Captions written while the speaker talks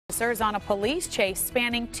Officers on a police chase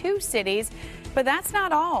spanning 2 cities, but that's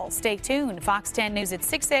not all. Stay tuned. Fox 10 News at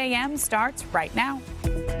 6 a.m. starts right now.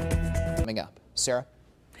 Coming up, Sarah.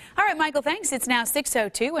 All right, Michael, thanks. It's now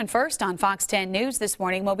 6:02, and first on Fox 10 News this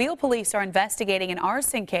morning, Mobile police are investigating an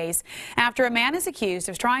arson case after a man is accused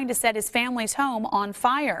of trying to set his family's home on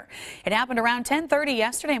fire. It happened around 10:30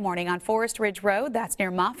 yesterday morning on Forest Ridge Road. That's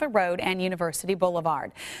near Moffett Road and University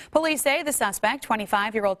Boulevard. Police say the suspect,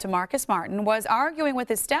 25-year-old Tamarcus Martin, was arguing with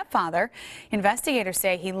his stepfather. Investigators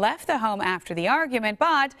say he left the home after the argument,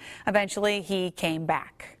 but eventually he came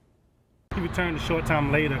back. He returned a short time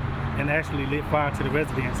later and actually lit fire to the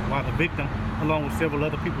residence while the victim, along with several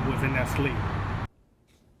other people, was in their sleep.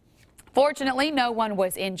 Fortunately, no one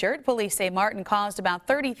was injured. Police say Martin caused about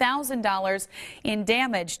 $30,000 in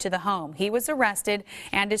damage to the home. He was arrested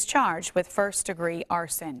and is charged with first-degree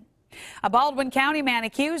arson. A Baldwin County man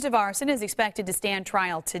accused of arson is expected to stand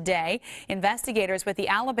trial today. Investigators with the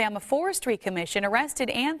Alabama Forestry Commission arrested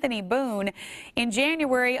Anthony Boone in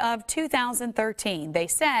January of 2013. They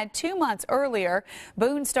said 2 months earlier,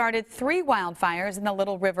 Boone started 3 wildfires in the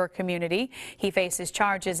Little River community. He faces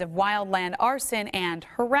charges of wildland arson and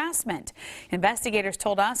harassment. Investigators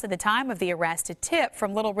told us at the time of the arrest, a tip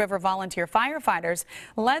from Little River volunteer firefighters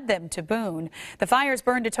led them to Boone. The fires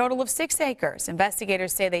burned a total of 6 acres.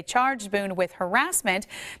 Investigators say they charged Boone with harassment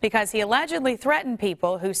because he allegedly threatened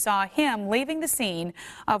people who saw him leaving the scene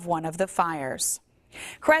of one of the fires.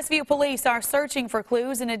 Crestview police are searching for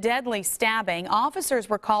clues in a deadly stabbing. Officers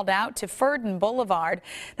were called out to Furdon Boulevard,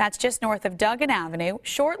 that's just north of Duggan Avenue,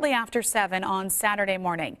 shortly after 7 on Saturday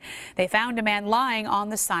morning. They found a man lying on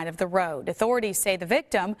the side of the road. Authorities say the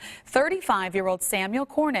victim, 35-year-old Samuel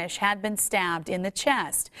Cornish, had been stabbed in the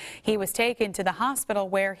chest. He was taken to the hospital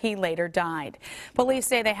where he later died. Police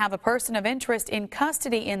say they have a person of interest in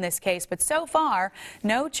custody in this case, but so far,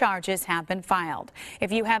 no charges have been filed.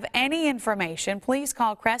 If you have any information, please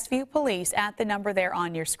call Crestview Police at the number there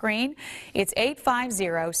on your screen. It's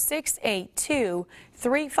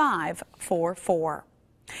 850-682-3544.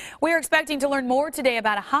 We're expecting to learn more today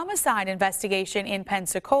about a homicide investigation in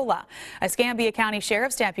Pensacola. Escambia County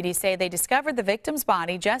Sheriff's deputies say they discovered the victim's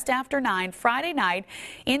body just after 9 Friday night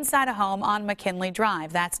inside a home on McKinley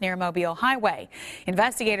Drive. That's near Mobile Highway.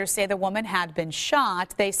 Investigators say the woman had been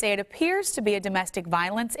shot. They say it appears to be a domestic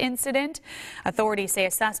violence incident. Authorities say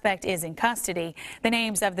a suspect is in custody. The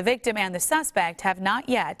names of the victim and the suspect have not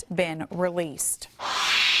yet been released.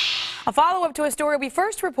 A follow-up to a story we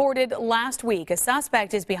first reported last week. A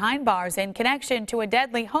suspect is behind bars in connection to a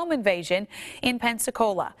deadly home invasion in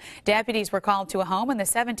Pensacola. Deputies were called to a home in the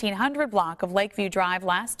 1700 block of Lakeview Drive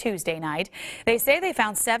last Tuesday night. They say they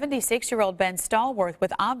found 76-year-old Ben Stallworth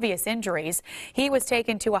with obvious injuries. He was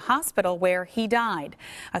taken to a hospital where he died.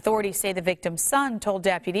 Authorities say the victim's son told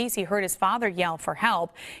deputies he heard his father yell for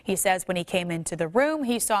help. He says when he came into the room,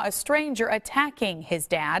 he saw a stranger attacking his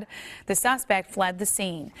dad. The suspect fled the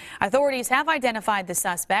scene. Authorities have identified the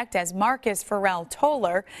suspect as Marcus Farrell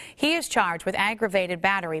Toller. He is charged with aggravated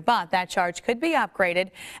battery, but that charge could be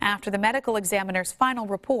upgraded after the medical examiner's final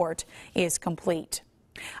report is complete.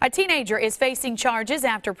 A teenager is facing charges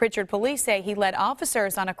after Pritchard police say he led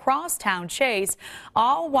officers on a crosstown chase,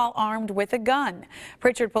 all while armed with a gun.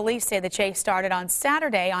 Pritchard police say the chase started on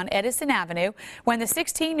Saturday on Edison Avenue when the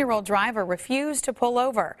 16-year-old driver refused to pull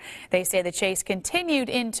over. They say the chase continued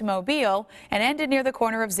into Mobile and ended near the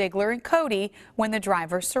corner of Ziegler and Cody when the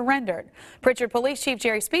driver surrendered. Pritchard Police Chief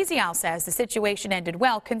Jerry Spezial says the situation ended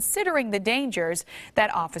well considering the dangers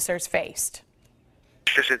that officers faced.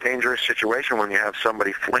 It's just a dangerous situation when you have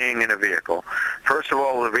somebody fleeing in a vehicle. First of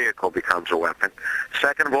all, the vehicle becomes a weapon.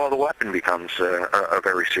 Second of all, the weapon becomes a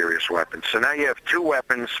very serious weapon. So now you have 2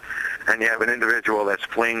 weapons and you have an individual that's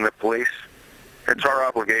fleeing the police. It's our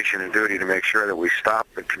obligation and duty to make sure that we stop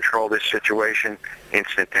and control this situation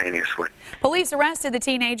instantaneously. Police arrested the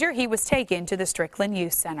teenager. He was taken to the Strickland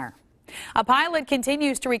Youth Center. A pilot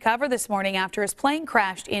continues to recover this morning after his plane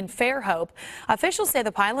crashed in Fairhope. Officials say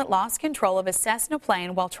the pilot lost control of his Cessna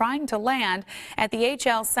plane while trying to land at the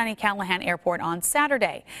HL Sonny Callahan Airport on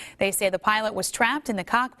Saturday. They say the pilot was trapped in the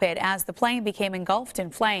cockpit as the plane became engulfed in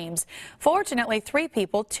flames. Fortunately, 3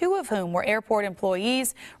 people, 2 of whom were airport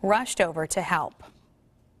employees, rushed over to help.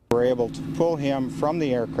 We were able to pull him from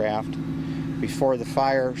the aircraft before the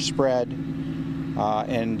fire spread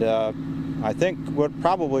I think what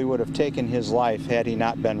probably would have taken his life had he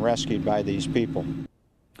not been rescued by these people.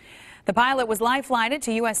 The pilot was life-flighted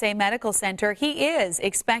to USA Medical Center. He is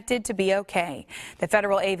expected to be okay. The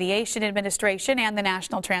Federal Aviation Administration and the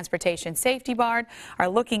National Transportation Safety Board are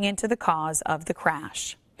looking into the cause of the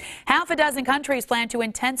crash. Half a dozen countries plan to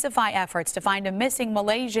intensify efforts to find a missing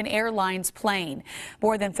Malaysian Airlines plane.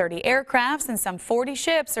 More than 30 aircrafts and some 40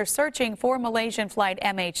 ships are searching for Malaysian flight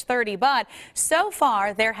MH30, but so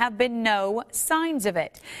far there have been no signs of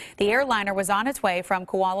it. The airliner was on its way from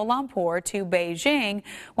Kuala Lumpur to Beijing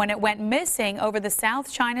when it went missing over the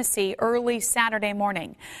South China Sea early Saturday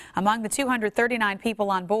morning. Among the 239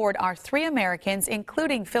 people on board are 3 Americans,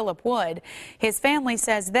 including Philip Wood. His family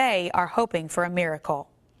says they are hoping for a miracle.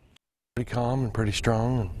 Pretty calm and pretty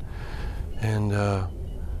strong, and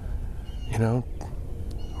you know,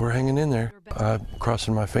 we're hanging in there. I'm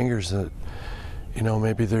crossing my fingers that, you know,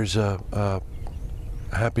 maybe there's a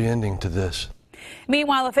happy ending to this.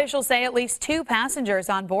 Meanwhile, officials say at least 2 passengers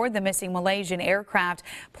on board the missing Malaysian aircraft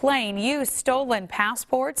plane used stolen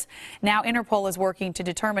passports. Now Interpol is working to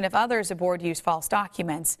determine if others aboard used false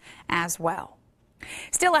documents as well.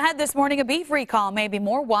 Still ahead this morning, a beef recall may be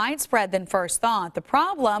more widespread than first thought. The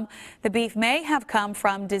problem, the beef may have come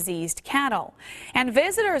from diseased cattle. And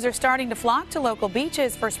visitors are starting to flock to local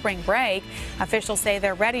beaches for spring break. Officials say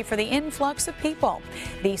they're ready for the influx of people.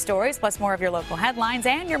 These stories, plus more of your local headlines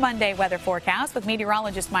and your Monday weather forecast with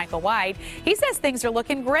meteorologist Michael White. He says things are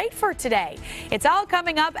looking great for today. It's all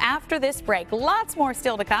coming up after this break. Lots more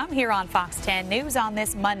still to come here on Fox 10 News on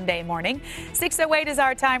this Monday morning. 6:08 is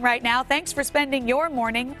our time right now. Thanks for spending your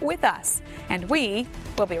morning with us, and we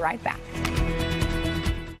will be right back.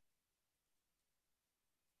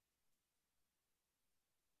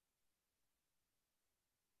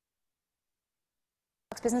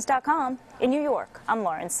 FoxBusiness.com in New York. I'm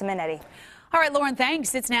Lauren Simonetti. All right, Lauren,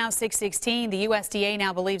 thanks. It's now 6:16. The USDA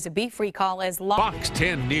now believes a beef recall is long. Fox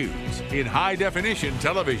 10 News in high definition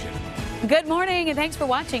television. Good morning, and thanks for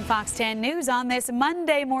watching Fox 10 News on this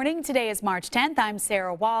Monday morning. Today is March 10th. I'm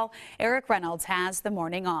Sarah Wall. Eric Reynolds has the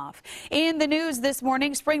morning off. In the news this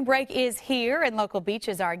morning, spring break is here, and local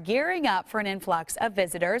beaches are gearing up for an influx of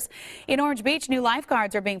visitors. In Orange Beach, new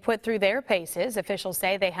lifeguards are being put through their paces. Officials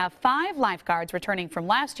say they have 5 lifeguards returning from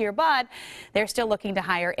last year, but they're still looking to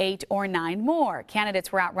hire 8 or 9 more.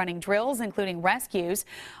 Candidates were out running drills, including rescues.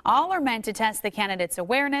 All are meant to test the candidates'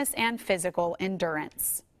 awareness and physical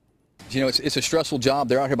endurance. You know, it's a stressful job.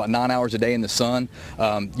 They're out here about 9 hours a day in the sun.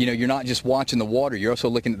 You know, you're not just watching the water, you're also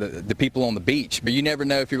looking at the people on the beach. But you never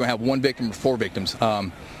know if you're going to have 1 victim or 4 victims.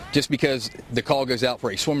 Just because the call goes out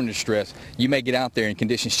for a swimmer in distress, you may get out there and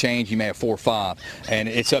conditions change, you may have 4 or 5. And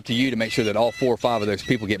it's up to you to make sure that all 4 or 5 of those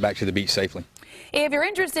people get back to the beach safely. If you're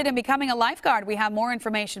interested in becoming a lifeguard, we have more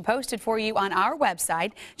information posted for you on our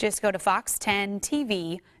website. Just go to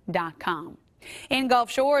fox10tv.com. In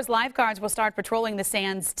Gulf Shores, lifeguards will start patrolling the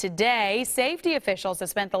sands today. Safety officials have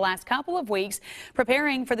spent the last couple of weeks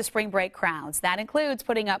preparing for the spring break crowds. That includes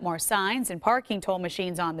putting up more signs and parking toll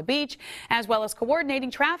machines on the beach, as well as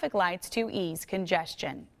coordinating traffic lights to ease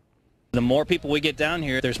congestion. The more people we get down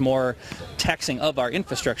here, there's more taxing of our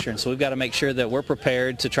infrastructure, and so we've got to make sure that we're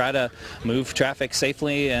prepared to try to move traffic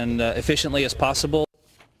safely and efficiently as possible.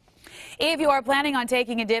 If you are planning on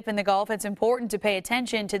taking a dip in the Gulf, it's important to pay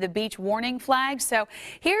attention to the beach warning flag. So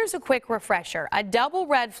here's a quick refresher. A double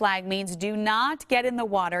red flag means do not get in the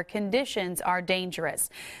water. Conditions are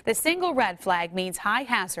dangerous. The single red flag means high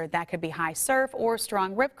hazard. That could be high surf or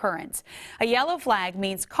strong rip currents. A yellow flag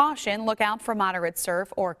means caution. Look out for moderate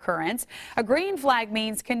surf or currents. A green flag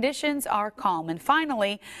means conditions are calm. And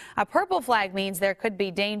finally, a purple flag means there could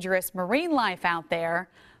be dangerous marine life out there,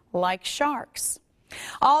 like sharks.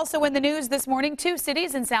 Also in the news this morning, 2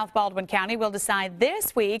 cities in South Baldwin County will decide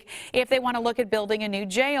this week if they want to look at building a new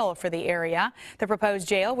jail for the area. The proposed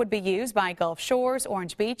jail would be used by Gulf Shores,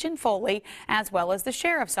 Orange Beach, and Foley, as well as the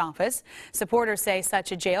sheriff's office. Supporters say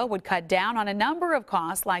such a jail would cut down on a number of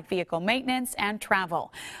costs like vehicle maintenance and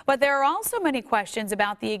travel. But there are also many questions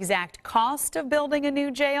about the exact cost of building a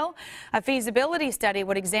new jail. A feasibility study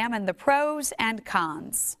would examine the pros and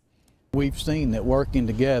cons. We've seen that working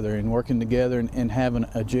together and having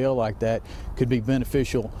a jail like that could be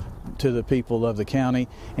beneficial to the people of the county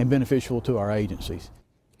and beneficial to our agencies.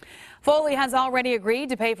 Foley has already agreed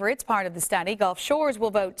to pay for its part of the study. Gulf Shores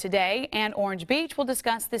will vote today, and Orange Beach will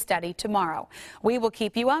discuss the study tomorrow. We will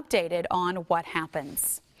keep you updated on what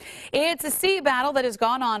happens. It's a sea battle that has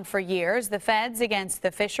gone on for years. The feds against the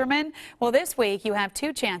fishermen. Well, this week you have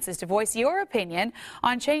 2 chances to voice your opinion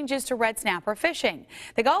on changes to red snapper fishing.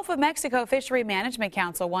 The Gulf of Mexico Fishery Management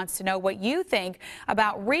Council wants to know what you think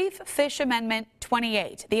about Reef Fish Amendment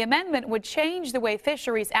 28. The amendment would change the way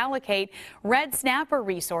fisheries allocate red snapper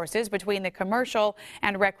resources between the commercial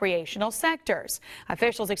and recreational sectors.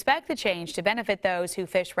 Officials expect the change to benefit those who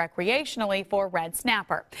fish recreationally for red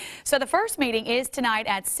snapper. So the first meeting is tonight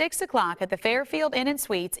at 6 o'clock at the Fairfield Inn and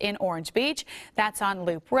Suites in Orange Beach. That's on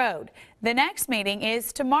Loop Road. The next meeting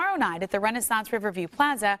is tomorrow night at the Renaissance Riverview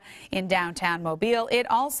Plaza in downtown Mobile. It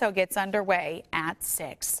also gets underway at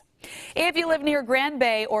 6. If you live near Grand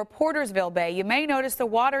Bay or Portersville Bay, you may notice the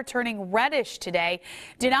water turning reddish today.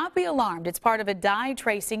 Do not be alarmed. It's part of a dye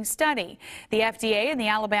tracing study. The FDA and the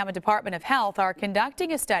Alabama Department of Health are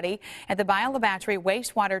conducting a study at the Bayou La Battery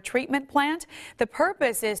wastewater treatment plant. The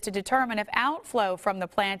purpose is to determine if outflow from the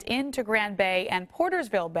plant into Grand Bay and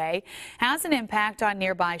Portersville Bay has an impact on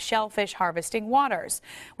nearby shellfish harvesting waters.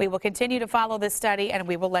 We will continue to follow this study, and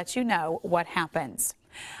we will let you know what happens.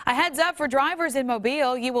 A heads up for drivers in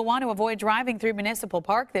Mobile. You will want to avoid driving through Municipal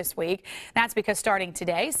Park this week. That's because starting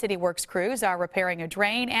today, City Works crews are repairing a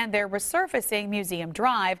drain and they're resurfacing Museum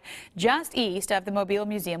Drive just east of the Mobile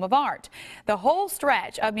Museum of Art. The whole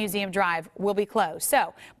stretch of Museum Drive will be closed,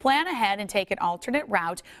 so plan ahead and take an alternate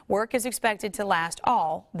route. Work is expected to last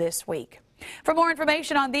all this week. For more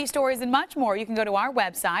information on these stories and much more, you can go to our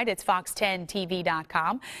website. It's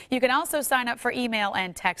fox10tv.com. You can also sign up for email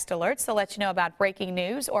and text alerts to let you know about breaking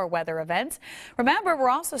news or weather events. Remember, we're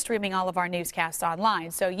also streaming all of our newscasts online,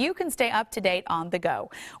 so you can stay up to date on the go.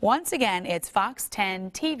 Once again, it's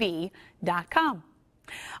fox10tv.com.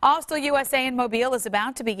 Austal USA in Mobile is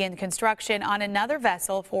about to begin construction on another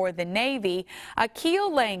vessel for the Navy. A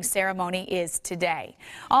keel-laying ceremony is today.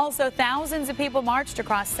 Also, thousands of people marched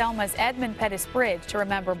across Selma's Edmund Pettus Bridge to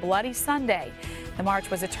remember Bloody Sunday. The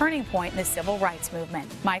march was a turning point in the civil rights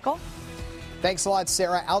movement. Michael? Thanks a lot,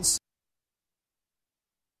 Sarah.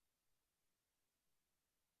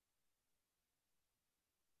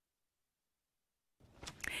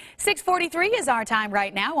 6:43 is our time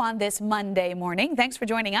right now on this Monday morning. Thanks for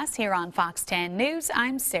joining us here on Fox 10 News.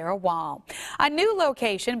 I'm Sarah Wall. A new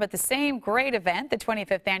location, but the same great event, the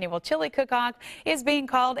 25th Annual Chili Cook-Off, is being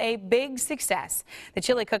called a big success. The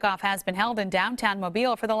Chili Cook-Off has been held in downtown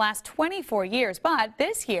Mobile for the last 24 years, but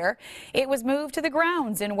this year it was moved to the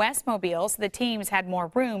grounds in West Mobile so the teams had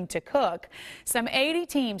more room to cook. Some 80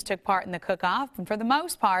 teams took part in the cook-off, and for the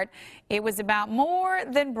most part, it was about more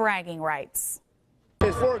than bragging rights.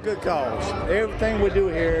 It's for a good cause. Everything we do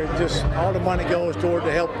here, just all the money goes toward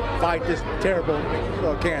to help fight this terrible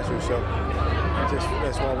cancer. So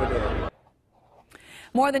that's what we do.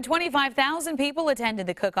 More than 25,000 people attended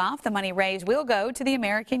the cook-off. The money raised will go to the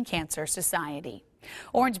American Cancer Society.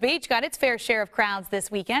 Orange Beach got its fair share of crowds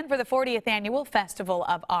this weekend for the 40th Annual Festival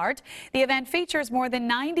of Art. The event features more than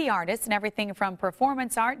 90 artists and everything from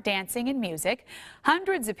performance art, dancing, and music.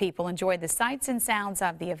 Hundreds of people enjoyed the sights and sounds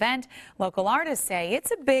of the event. Local artists say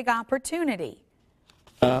it's a big opportunity.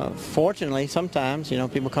 Fortunately, sometimes,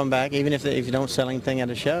 people come back, even if you don't sell anything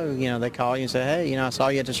at a show, they call you and say, hey, I saw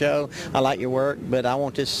you at the show, I like your work, but I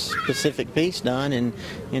want this specific piece done, and,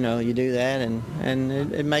 you do that, and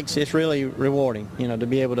it's really rewarding, to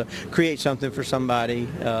be able to create something for somebody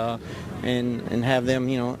and have them,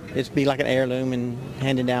 it's be like an heirloom and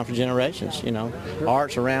handed down for generations,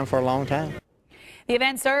 Art's around for a long time. The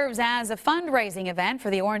event serves as a fundraising event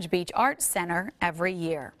for the Orange Beach Arts Center every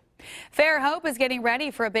year. Fairhope is getting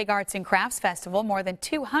ready for a big arts and crafts festival. More than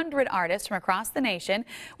 200 artists from across the nation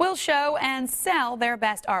will show and sell their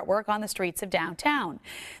best artwork on the streets of downtown.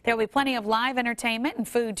 There will be plenty of live entertainment and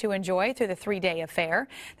food to enjoy through the three-day affair.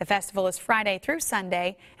 The festival is Friday through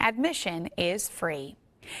Sunday. Admission is free.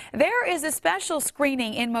 There is a special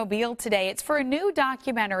screening in Mobile today. It's for a new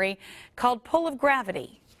documentary called Pull of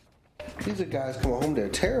Gravity. These are guys coming home, they're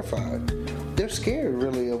terrified. They're scared,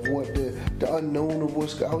 really, of what the unknown of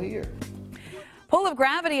what's out here. Pull of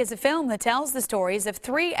Gravity is a film that tells the stories of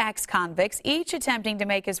 3 ex-convicts, each attempting to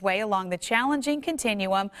make his way along the challenging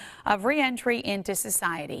continuum of re-entry into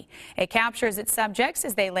society. It captures its subjects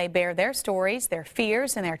as they lay bare their stories, their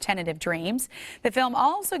fears, and their tentative dreams. The film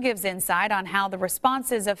also gives insight on how the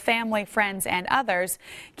responses of family, friends, and others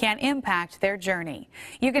can impact their journey.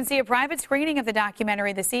 You can see a private screening of the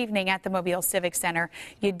documentary this evening at the Mobile Civic Center.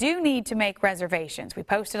 You do need to make reservations. We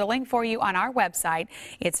posted a link for you on our website.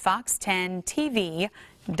 It's fox10tv.com.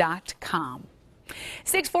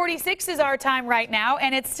 6:46 is our time right now,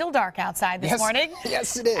 and it's still dark outside this morning.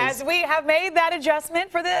 Yes, it is. As we have made that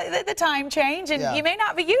adjustment for the time change, and you may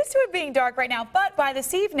not be used to it being dark right now, but by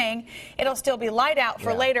this evening, it'll still be light out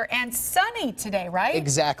for later and sunny today, right?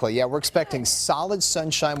 Exactly. Yeah, we're expecting solid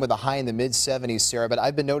sunshine with a high in the mid-70s, Sarah, but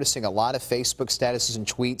I've been noticing a lot of Facebook statuses and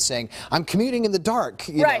tweets saying, I'm commuting in the dark.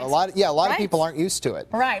 You know, a lot of people aren't used to it.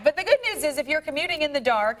 Right, but the good news is if you're commuting in the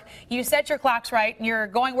dark, you set your clocks right, and you're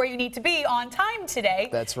going where you need to be on time time today.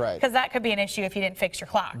 That's right. Because that could be an issue if you didn't fix your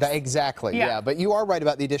clock. Exactly, yeah. But you are right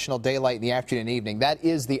about the additional daylight in the afternoon and evening. That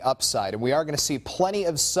is the upside. And we are going to see plenty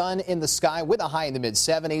of sun in the sky with a high in the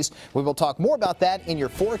mid-70s. We will talk more about that in your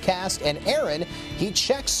forecast. And Aaron, he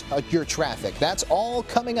checks your traffic. That's all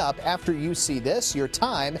coming up after you see this. Your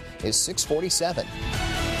time is 6:47.